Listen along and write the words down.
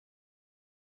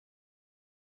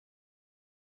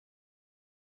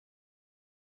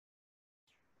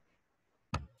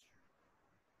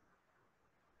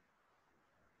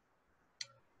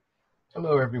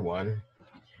Hello, everyone.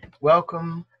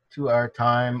 Welcome to our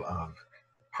time of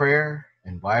prayer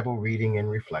and Bible reading and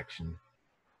reflection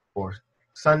for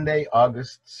Sunday,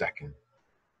 August 2nd,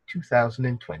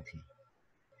 2020,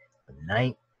 the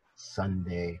ninth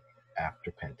Sunday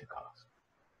after Pentecost.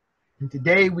 And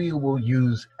today we will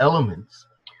use elements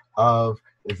of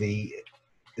the,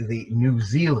 the New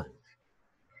Zealand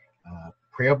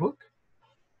prayer book.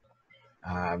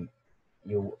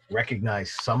 You'll recognize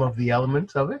some of the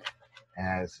elements of it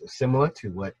as similar to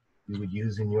what you would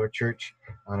use in your church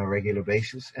on a regular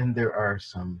basis, and there are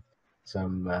some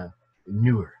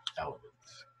newer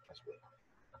elements as well.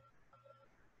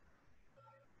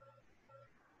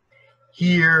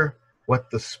 Hear what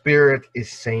the Spirit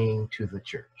is saying to the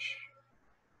church.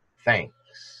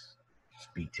 Thanks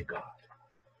be to God.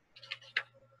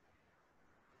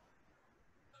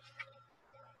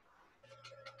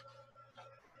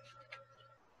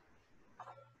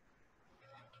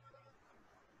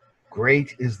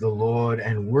 Great is the Lord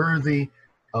and worthy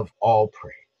of all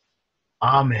praise.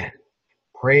 Amen.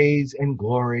 Praise and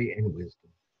glory and wisdom,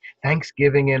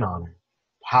 thanksgiving and honor,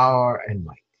 power and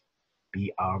might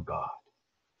be our God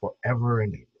forever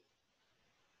and ever.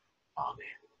 Amen.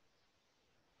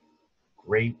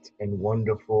 Great and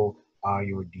wonderful are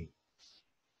your deeds,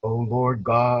 O Lord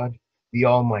God, the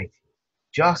Almighty.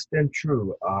 Just and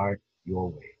true are your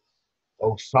ways,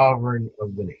 O Sovereign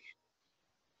of the nations.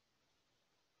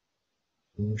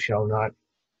 Who shall not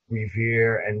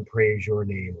revere and praise your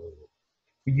name, O Lord?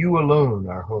 For you alone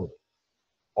are holy.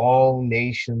 All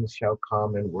nations shall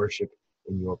come and worship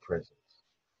in your presence,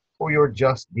 for your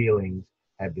just dealings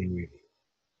have been revealed.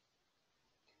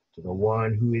 To the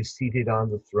one who is seated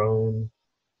on the throne,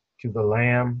 to the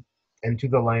Lamb, and to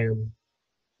the Lamb,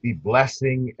 be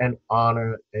blessing and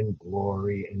honor and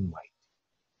glory and might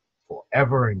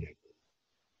forever and ever.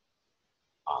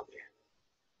 Amen.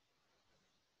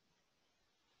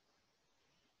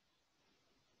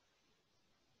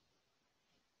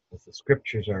 As the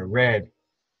scriptures are read,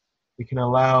 we can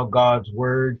allow God's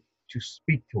word to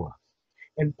speak to us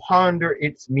and ponder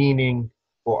its meaning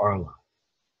for our lives.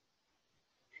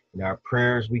 In our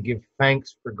prayers, we give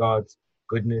thanks for God's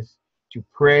goodness, to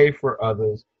pray for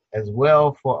others as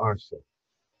well for ourselves.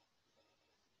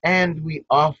 And we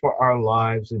offer our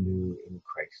lives anew in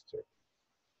Christ's service.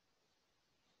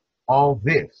 All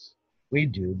this we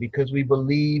do because we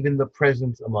believe in the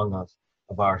presence among us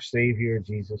of our Savior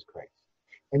Jesus Christ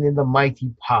and in the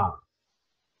mighty power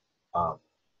of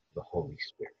the Holy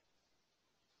Spirit.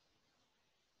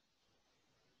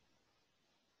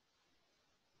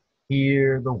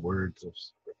 Hear the words of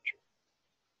Scripture.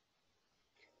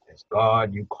 As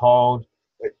God who called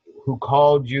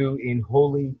you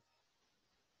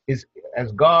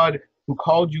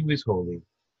is holy,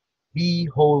 be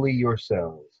holy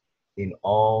yourselves in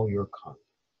all your conduct.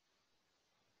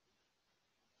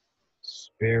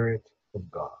 Spirit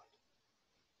of God,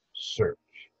 search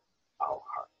our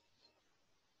hearts.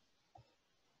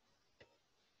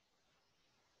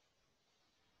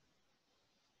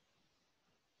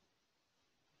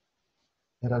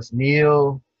 Let us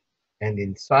kneel and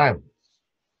in silence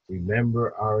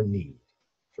remember our need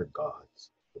for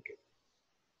God's forgiveness.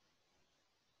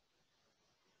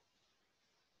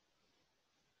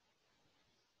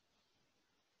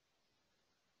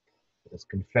 Let us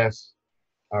confess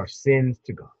our sins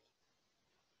to God.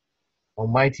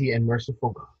 Almighty and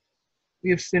merciful God, we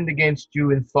have sinned against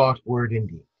you in thought, word, and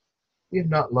deed. We have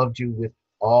not loved you with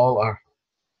all our heart.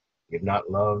 We have not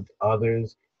loved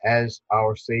others as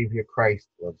our Savior Christ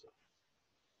loves us.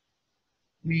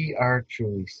 We are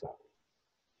truly sorry.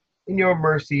 In your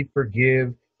mercy,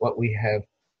 forgive what we have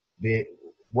been.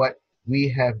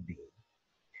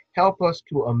 Help us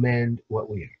to amend what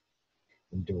we are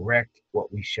and direct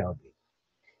what we shall be,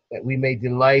 that we may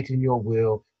delight in your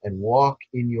will and walk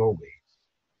in your ways.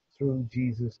 Through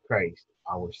Jesus Christ,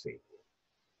 our Savior.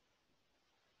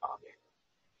 Amen.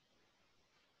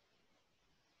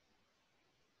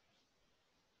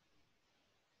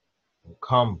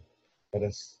 Come, let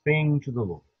us sing to the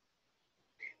Lord.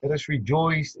 Let us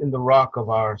rejoice in the rock of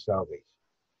our salvation.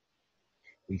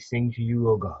 We sing to you,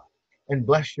 O God, and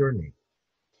bless your name,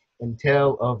 and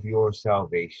tell of your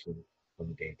salvation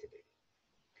from day to day.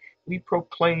 We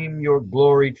proclaim your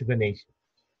glory to the nations.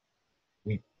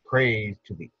 We praise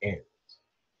to the ends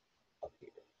of the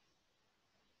earth.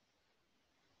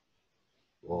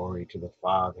 Glory to the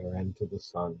Father, and to the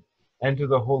Son, and to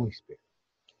the Holy Spirit,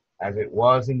 as it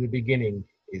was in the beginning,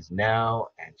 is now,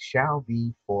 and shall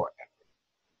be forever.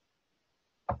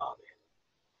 Amen.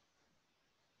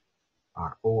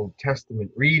 Our Old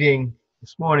Testament reading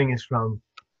this morning is from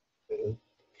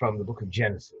the book of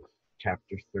Genesis,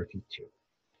 chapter 32,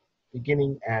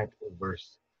 beginning at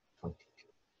verse 22.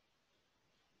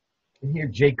 And here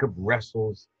Jacob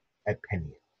wrestles at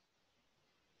Peniel.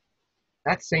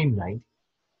 That same night,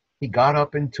 he got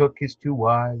up and took his 2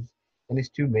 wives and his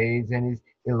 2 maids and his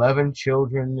 11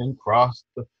 children and crossed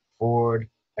the ford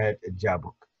at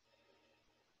Jabbok.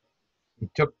 He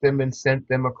took them and sent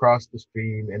them across the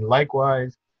stream, and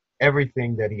likewise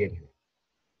everything that he had had.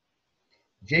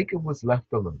 Jacob was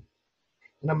left alone,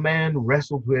 and a man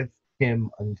wrestled with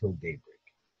him until daybreak.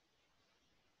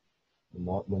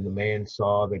 When the man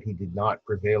saw that he did not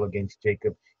prevail against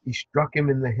Jacob, he struck him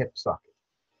in the hip socket.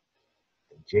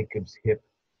 And Jacob's hip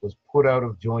was put out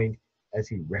of joint as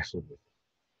he wrestled with him.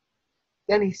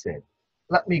 Then he said,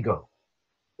 "Let me go,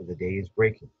 for the day is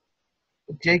breaking."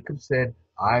 But Jacob said,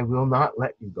 "I will not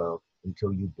let you go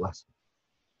until you bless me."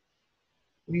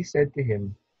 And he said to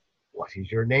him, "What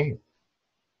is your name?"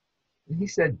 And he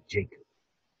said, "Jacob."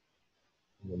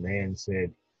 And the man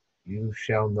said, "You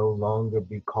shall no longer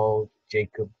be called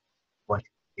Jacob, but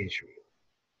Israel.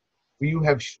 For you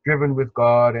have striven with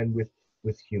God and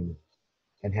with humans,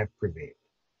 and have prevailed."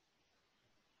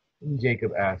 And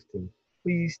Jacob asked him,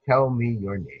 "Please tell me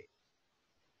your name."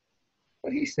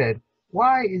 But he said,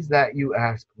 "Why is that you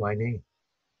ask my name?"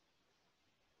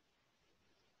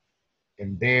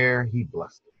 And there he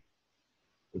blessed him.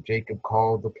 So Jacob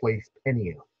called the place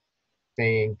Peniel,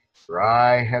 saying, "For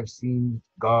I have seen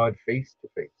God face to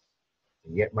face,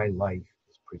 and yet my life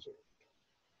is preserved."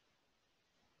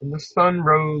 And the sun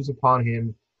rose upon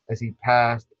him as he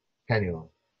passed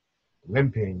Peniel,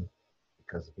 limping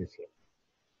because of his hip.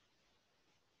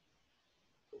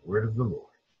 The word of the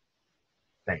Lord.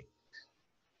 Thanks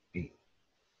be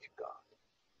to God.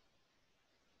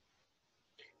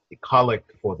 The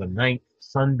collect for the 9th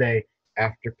Sunday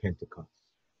after Pentecost.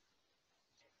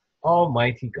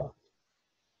 Almighty God,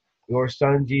 your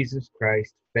Son Jesus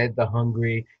Christ fed the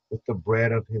hungry with the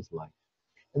bread of his life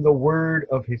and the word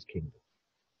of his kingdom.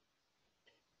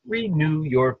 Renew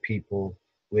your people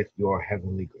with your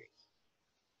heavenly grace,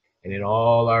 and in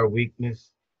all our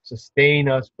weakness, sustain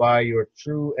us by your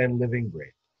true and living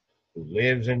bread, who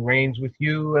lives and reigns with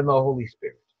you and the Holy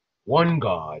Spirit, one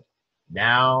God,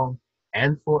 now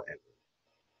and forever.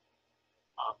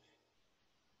 Amen.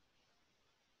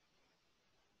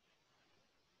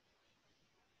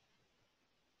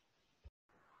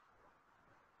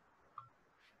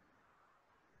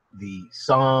 The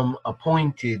psalm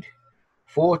appointed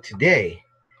for today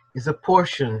is a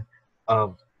portion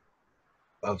of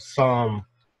Psalm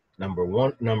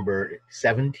number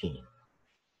 17,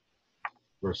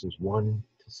 verses 1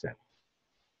 to 7.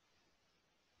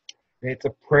 It's a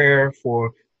prayer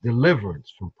for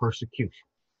deliverance from persecution.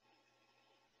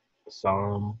 A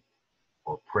psalm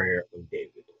or prayer of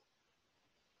David.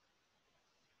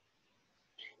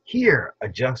 Hear a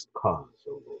just cause,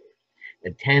 O Lord.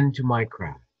 Attend to my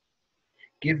cry.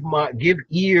 Give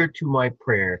ear to my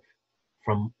prayer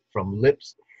from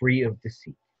lips free of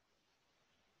deceit.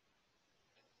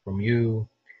 From you,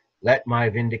 let my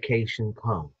vindication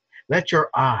come. Let your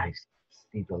eyes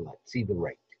see the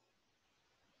right.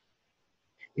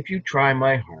 If you try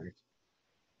my heart,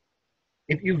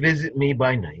 if you visit me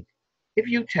by night, if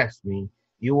you test me,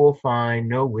 you will find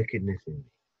no wickedness in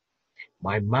me.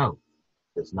 My mouth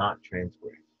does not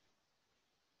transgress.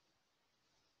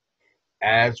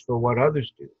 As for what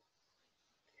others do,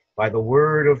 by the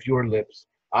word of your lips,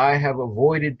 I have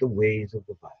avoided the ways of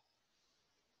the vile.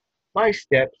 My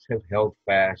steps have held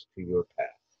fast to your path.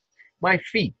 My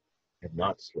feet have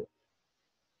not slipped.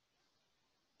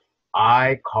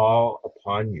 I call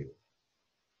upon you,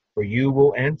 for you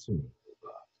will answer me, O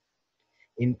God.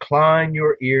 Incline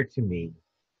your ear to me,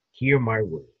 hear my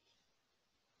words.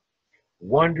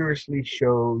 Wondrously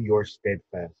show your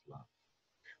steadfast love,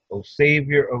 O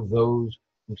Savior of those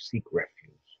who seek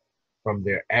refuge from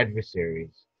their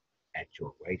adversaries at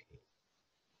your right hand.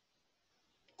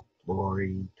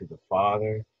 Glory to the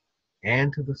Father,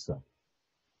 and to the Son,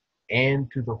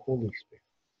 and to the Holy Spirit,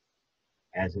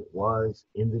 as it was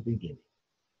in the beginning,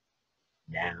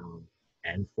 now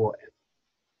and forever.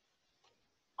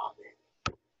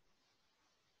 Amen.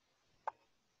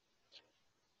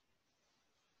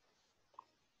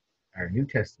 Our New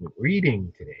Testament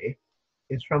reading today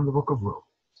is from the book of Romans,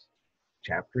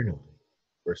 chapter 9,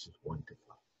 verses 1 to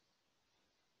 5.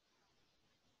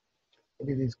 And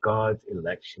it is God's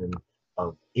election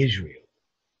of Israel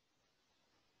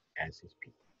as his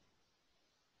people.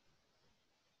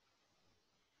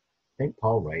 St.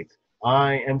 Paul writes,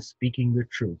 I am speaking the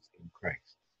truth in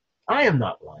Christ. I am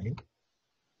not lying.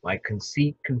 My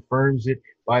conceit confirms it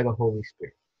by the Holy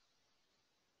Spirit.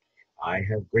 I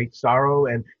have great sorrow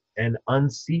and and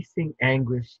unceasing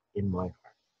anguish in my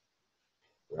heart.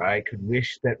 For I could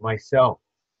wish that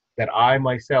I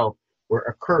myself were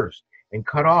accursed and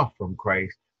cut off from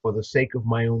Christ for the sake of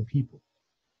my own people,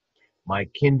 my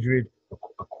kindred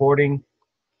according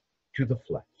to the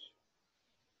flesh.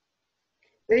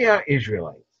 They are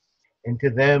Israelites, and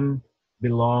to them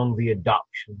belong the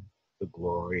adoption, the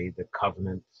glory, the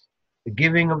covenants, the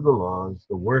giving of the laws,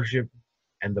 the worship,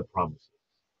 and the promises.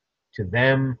 To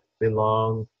them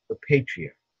belong the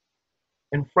patriarchs,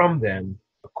 and from them,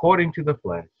 according to the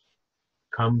flesh,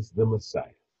 comes the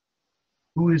Messiah,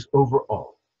 who is over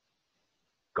all,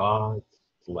 God's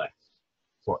blessed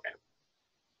forever.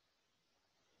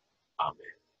 Amen.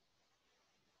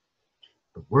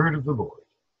 The word of the Lord.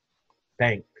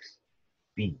 Thanks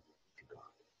be to God.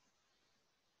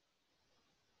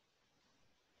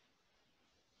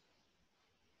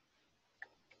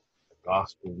 The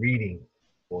gospel reading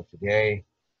for today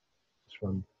is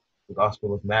from the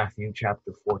Gospel of Matthew,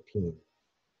 chapter 14,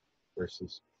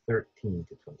 verses 13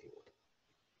 to 21.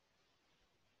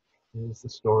 It is the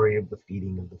story of the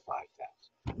feeding of the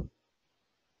 5,000.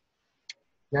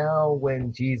 Now,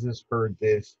 when Jesus heard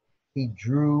this, he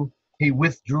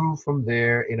withdrew from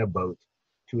there in a boat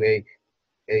to a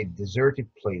deserted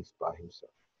place by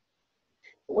himself.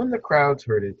 But when the crowds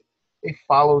heard it, they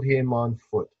followed him on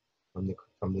foot from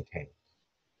the towns.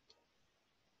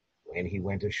 When he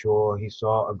went ashore, he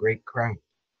saw a great crowd,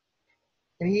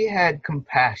 and he had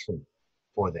compassion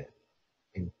for them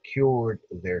and cured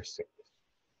their sickness.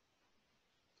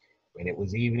 When it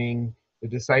was evening, the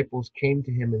disciples came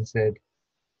to him and said,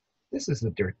 "This is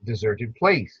a deserted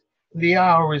place. The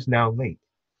hour is now late.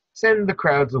 Send the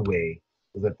crowds away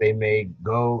so that they may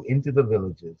go into the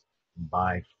villages and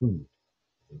buy food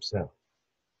themselves."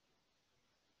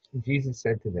 And Jesus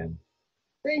said to them,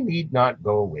 "They need not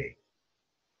go away.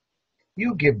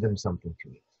 You give them something to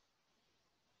eat."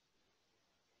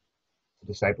 The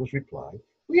disciples replied,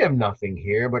 "We have nothing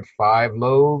here but 5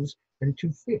 loaves and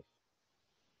 2 fish."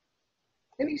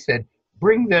 And he said,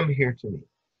 "Bring them here to me."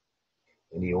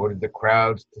 And he ordered the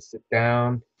crowds to sit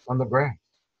down on the grass.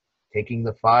 Taking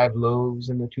the 5 loaves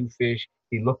and the 2 fish,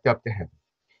 he looked up to heaven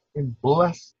and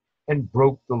blessed and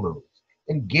broke the loaves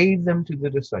and gave them to the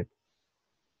disciples.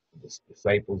 The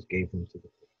disciples gave them to the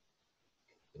fish.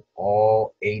 And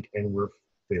all ate and were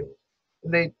filled.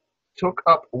 And they took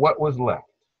up what was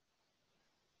left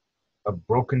of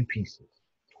broken pieces,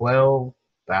 12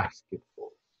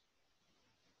 basketfuls.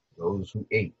 Those who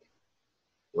ate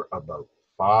were about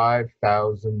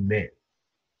 5,000 men,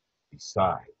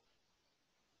 besides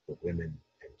the women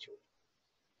and children.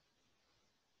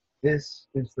 This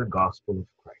is the gospel of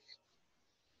Christ.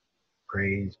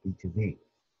 Praise be to thee,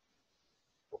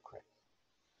 O Christ.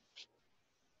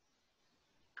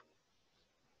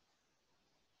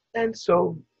 And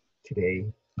so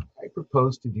today, I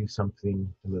propose to do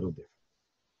something a little different.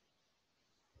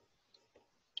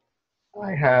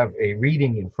 I have a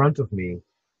reading in front of me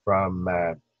from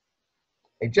a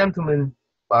gentleman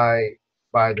by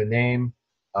the name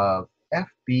of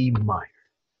F.B. Meyer.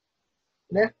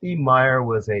 And F.B. Meyer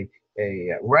was a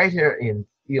writer and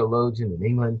theologian in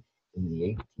England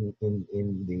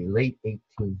in the late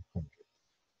 1800s.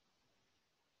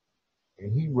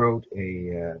 And he wrote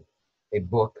a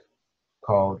book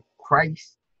called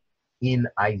Christ in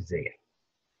Isaiah.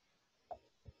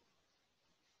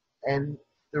 And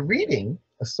the reading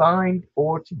assigned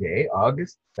for today,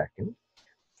 August 2nd,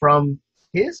 from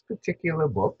his particular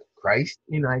book, Christ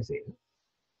in Isaiah,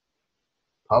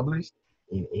 published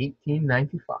in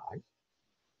 1895,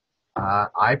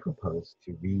 I propose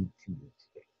to read to you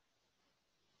today.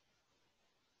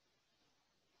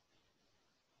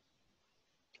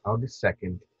 August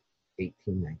 2nd,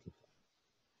 1895.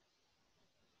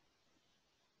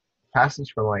 The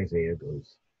passage from Isaiah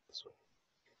goes this way.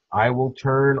 I will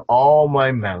turn all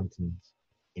my mountains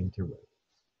into roads.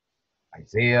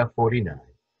 Isaiah 49,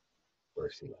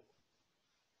 verse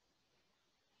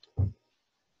 11.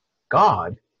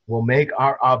 God will make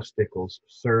our obstacles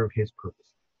serve his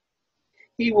purpose.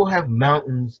 He will have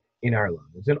mountains in our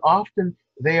lives, and often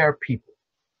they are people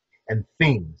and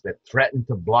things that threaten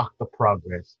to block the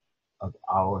progress of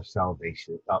our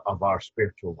salvation, of our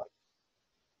spiritual life.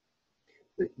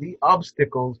 The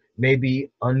obstacles may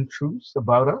be untruths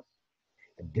about us,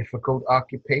 a difficult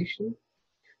occupation,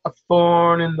 a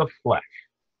thorn in the flesh,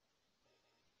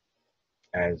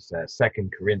 as 2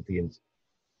 Corinthians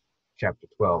chapter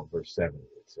 12, verse 7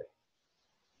 would say,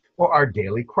 or our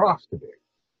daily cross to bear.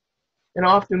 And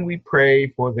often we pray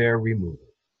for their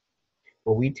removal.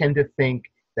 But we tend to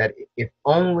think that if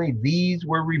only these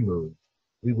were removed,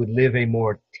 we would live a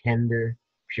more tender,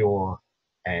 pure,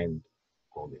 and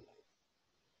holy life.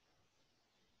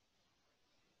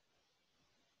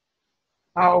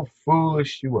 How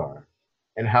foolish you are,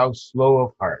 and how slow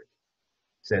of heart,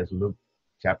 says Luke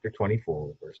chapter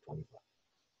 24, verse 25.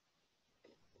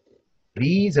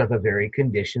 These are the very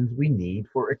conditions we need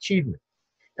for achievement,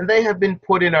 and they have been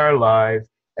put in our lives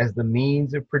as the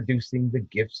means of producing the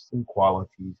gifts and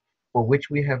qualities for which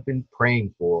we have been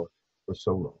praying for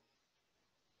so long.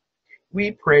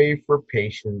 We pray for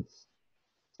patience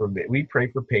for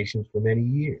many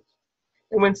years.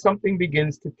 And when something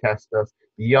begins to test us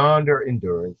beyond our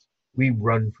endurance, we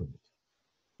run from it.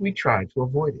 We try to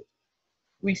avoid it.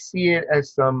 We see it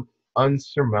as some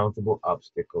unsurmountable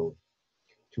obstacle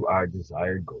to our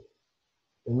desired goal.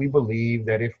 And we believe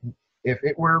that if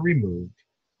it were removed,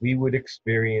 we would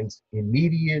experience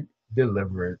immediate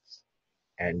deliverance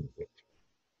and victory.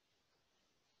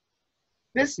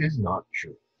 This is not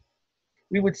true.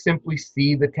 We would simply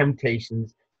see the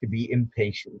temptations to be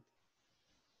impatient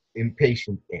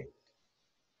end.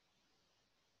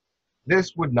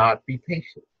 This would not be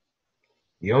patience.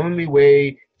 The only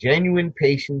way genuine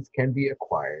patience can be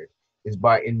acquired is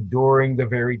by enduring the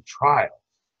very trials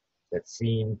that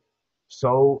seem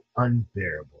so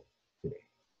unbearable today.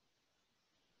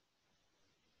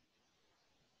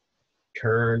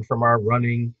 Turn from our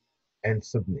running and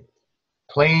submit.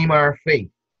 Claim our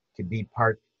faith to be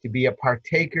a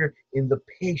partaker in the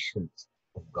patience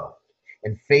of God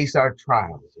and face our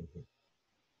trials in Him.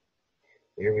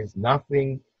 There is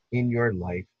nothing in your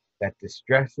life that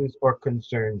distresses or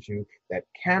concerns you that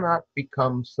cannot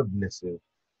become submissive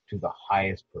to the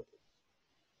highest purpose.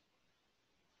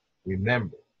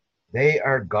 Remember, they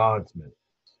are God's members.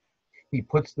 He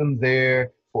puts them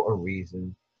there for a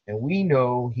reason, and we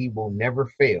know He will never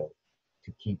fail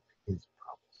to keep His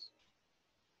promise.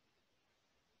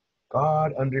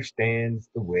 God understands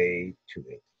the way to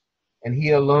it, and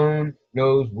He alone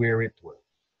knows where it dwells,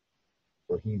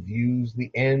 for He views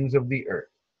the ends of the earth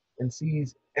and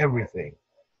sees everything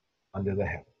under the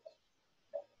heavens.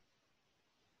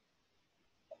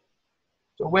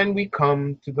 So when we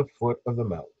come to the foot of the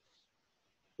mountain,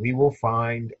 we will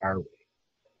find our way.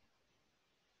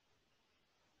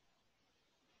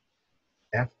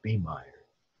 F.B. Meyer,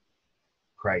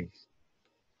 Christ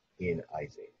in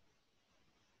Isaiah.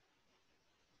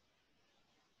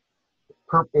 The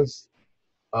purpose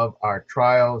of our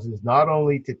trials is not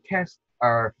only to test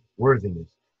our worthiness,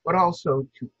 but also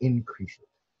to increase it,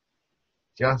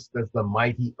 just as the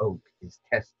mighty oak is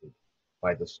tested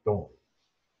by the storm,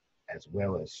 as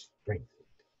well as strengthened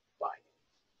by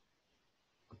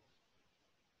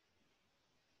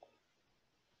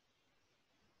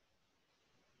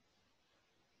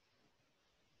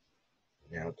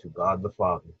it. Now to God the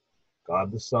Father,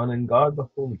 God the Son, and God the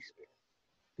Holy Spirit,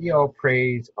 be all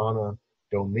praise, honor,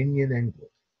 dominion, and glory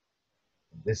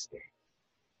this day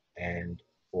and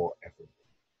forever.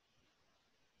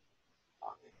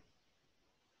 Amen.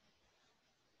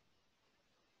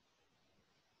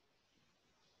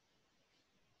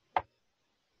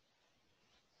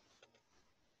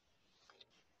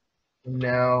 And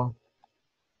now,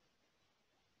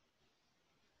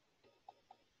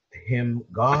 the hymn,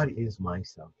 God is my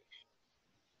salvation.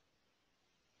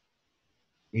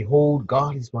 Behold,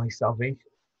 God is my salvation.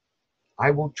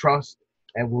 I will trust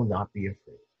and will not be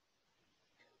afraid.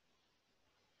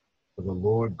 For the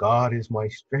Lord God is my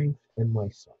strength and my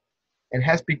song, and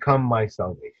has become my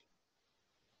salvation.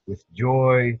 With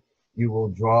joy you will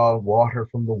draw water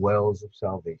from the wells of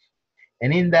salvation.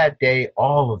 And in that day,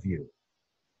 all of you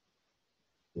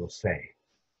will say,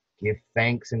 give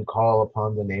thanks and call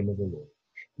upon the name of the Lord.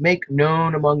 Make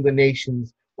known among the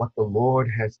nations what the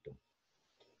Lord has done.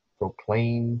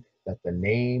 Proclaim that the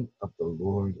name of the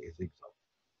Lord is exalted.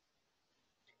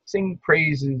 Sing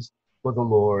praises, for the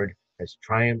Lord has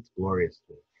triumphed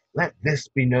gloriously. Let this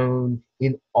be known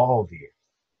in all the earth.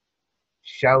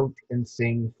 Shout and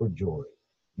sing for joy,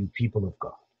 you people of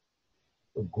God.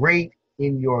 For great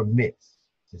in your midst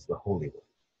is the Holy One.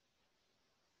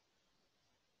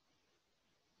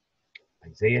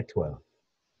 Isaiah 12,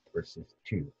 verses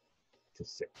 2 to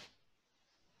 6.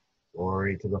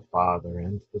 Glory to the Father,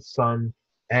 and to the Son,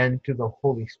 and to the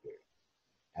Holy Spirit,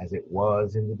 as it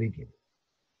was in the beginning,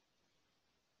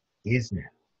 is now,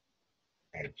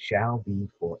 and shall be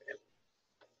forever.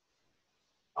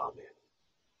 Amen.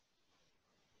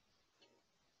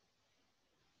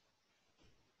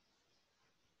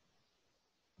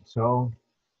 So,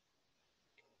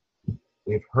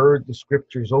 we've heard the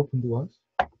scriptures open to us.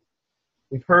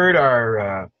 We've heard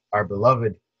our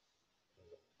beloved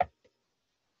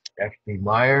F.B.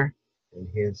 Meyer and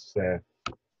his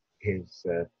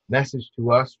message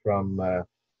to us from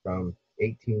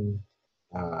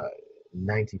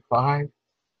 1895.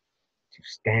 to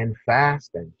stand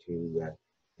fast and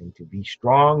to be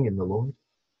strong in the Lord.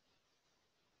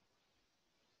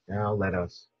 Now let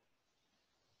us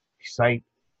recite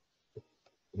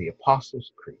the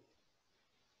Apostles' Creed.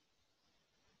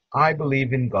 I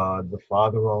believe in God, the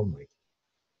Father Almighty,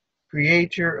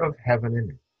 creator of heaven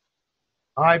and earth.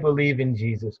 I believe in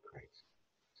Jesus Christ,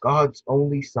 God's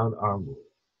only Son, our Lord,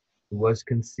 who was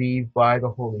conceived by the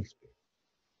Holy Spirit,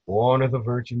 born of the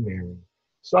Virgin Mary,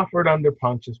 suffered under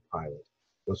Pontius Pilate,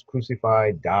 was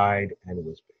crucified, died, and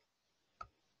was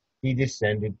buried. He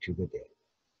descended to the dead.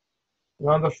 And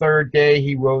on the third day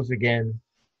he rose again.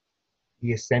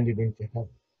 He ascended into heaven,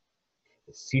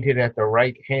 is seated at the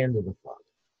right hand of the Father,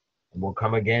 and will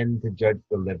come again to judge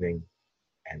the living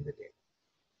and the dead.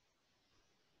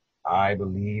 I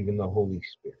believe in the Holy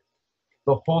Spirit,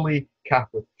 the Holy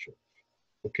Catholic Church,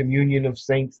 the communion of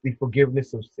saints, the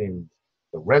forgiveness of sins,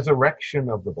 the resurrection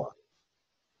of the body,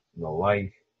 and the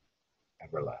life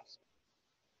everlasting.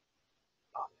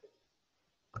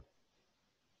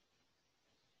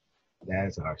 And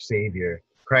as our Savior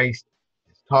Christ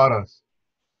has taught us,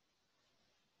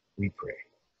 we pray.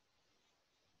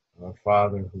 Our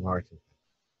Father who art in heaven,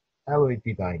 hallowed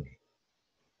be thy name.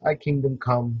 Thy kingdom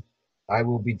come, thy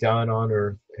will be done on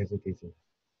earth as it is in heaven.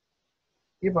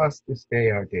 Give us this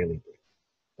day our daily bread,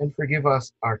 and forgive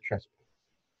us our trespasses,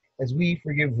 as we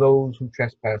forgive those who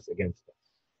trespass against us.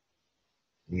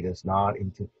 Lead us not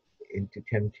into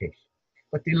temptation,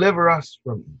 but deliver us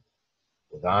from evil.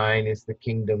 For thine is the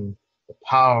kingdom, the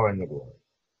power, and the glory,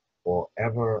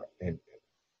 forever and ever.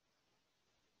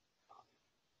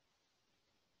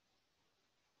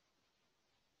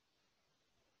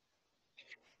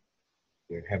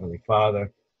 Dear Heavenly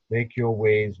Father, make your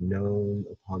ways known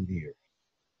upon the earth,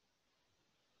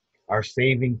 our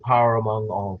saving power among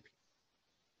all people.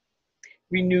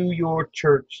 Renew your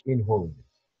church in holiness,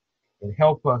 and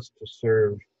help us to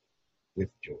serve with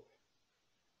joy.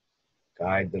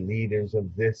 Guide the leaders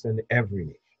of this and every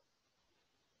nation,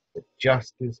 that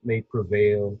justice may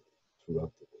prevail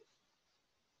throughout the world.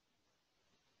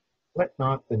 Let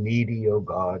not the needy, O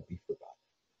God, be forgotten,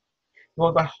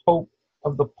 nor the hope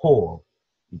of the poor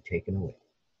be taken away.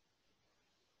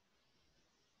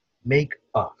 Make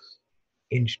us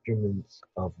instruments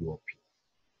of your peace,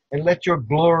 and let your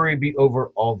glory be over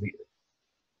all the earth.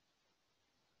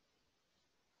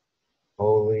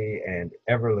 Holy and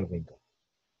ever-living God,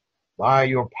 by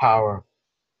your power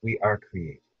we are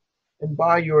created, and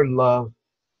by your love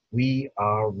we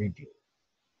are redeemed.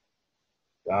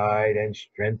 Guide and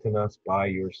strengthen us by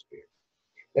your Spirit,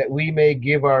 that we may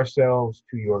give ourselves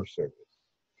to your service,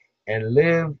 and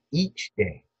live each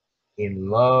day in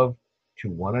love to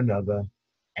one another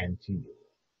and to you.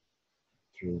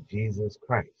 Through Jesus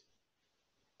Christ,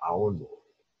 our Lord.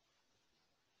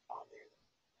 Amen.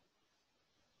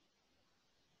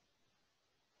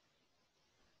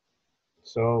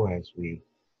 So as we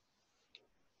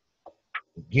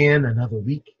begin another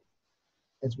week,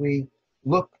 as we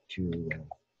look to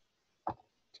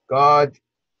God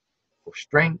for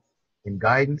strength and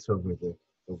guidance over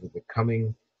the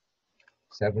coming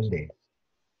 7 days,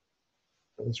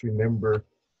 let us remember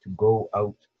to go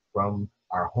out from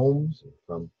our homes and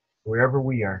from wherever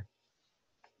we are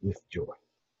with joy.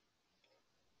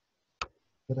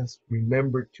 Let us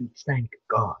remember to thank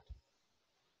God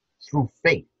through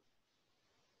faith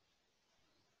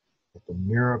that the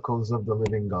miracles of the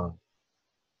living God,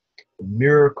 the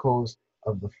miracles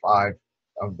of the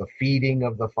feeding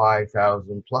of the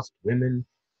 5,000 plus women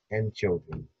and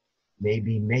children may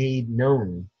be made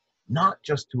known not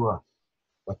just to us,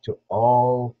 but to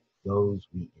all those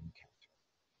we encounter.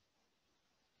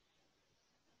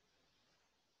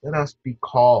 Let us be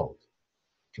called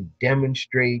to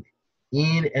demonstrate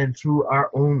in and through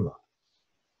our own lives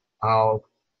how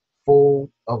full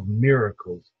of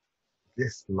miracles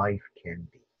this life can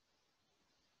be,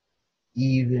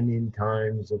 even in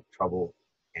times of trouble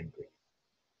and grief.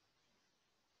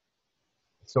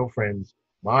 So, friends,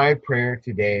 my prayer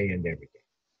today and every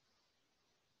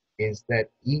day is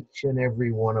that each and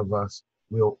every one of us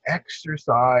will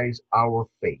exercise our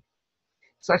faith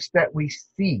such that we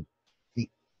see the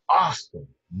awesome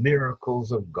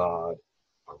miracles of God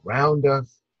around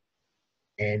us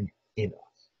and in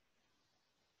us,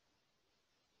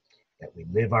 that we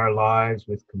live our lives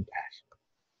with compassion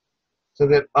so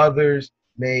that others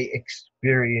may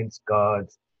experience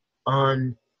God's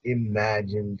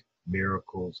unimagined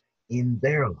miracles in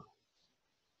their lives.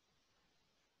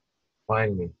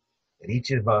 Finally, that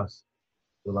each of us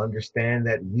will understand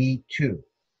that we too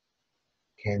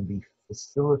can be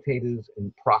facilitators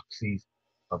and proxies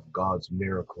of God's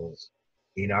miracles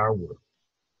in our world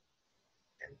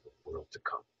and the world to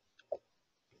come.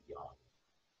 beyond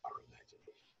our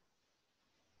imagination.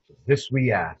 So this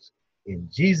we ask in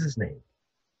Jesus' name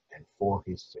and for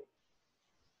his sake.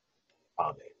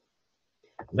 Amen.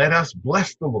 Let us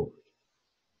bless the Lord.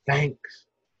 Thanks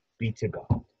be to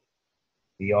God.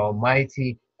 The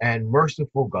Almighty and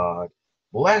merciful God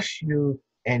bless you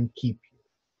and keep you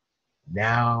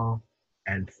now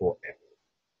and forever.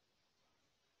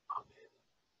 Amen.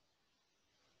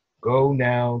 Go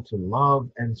now to love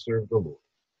and serve the Lord.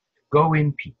 Go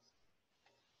in peace.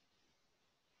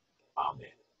 Amen.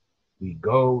 We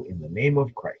go in the name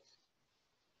of Christ.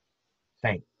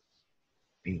 Thanks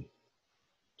be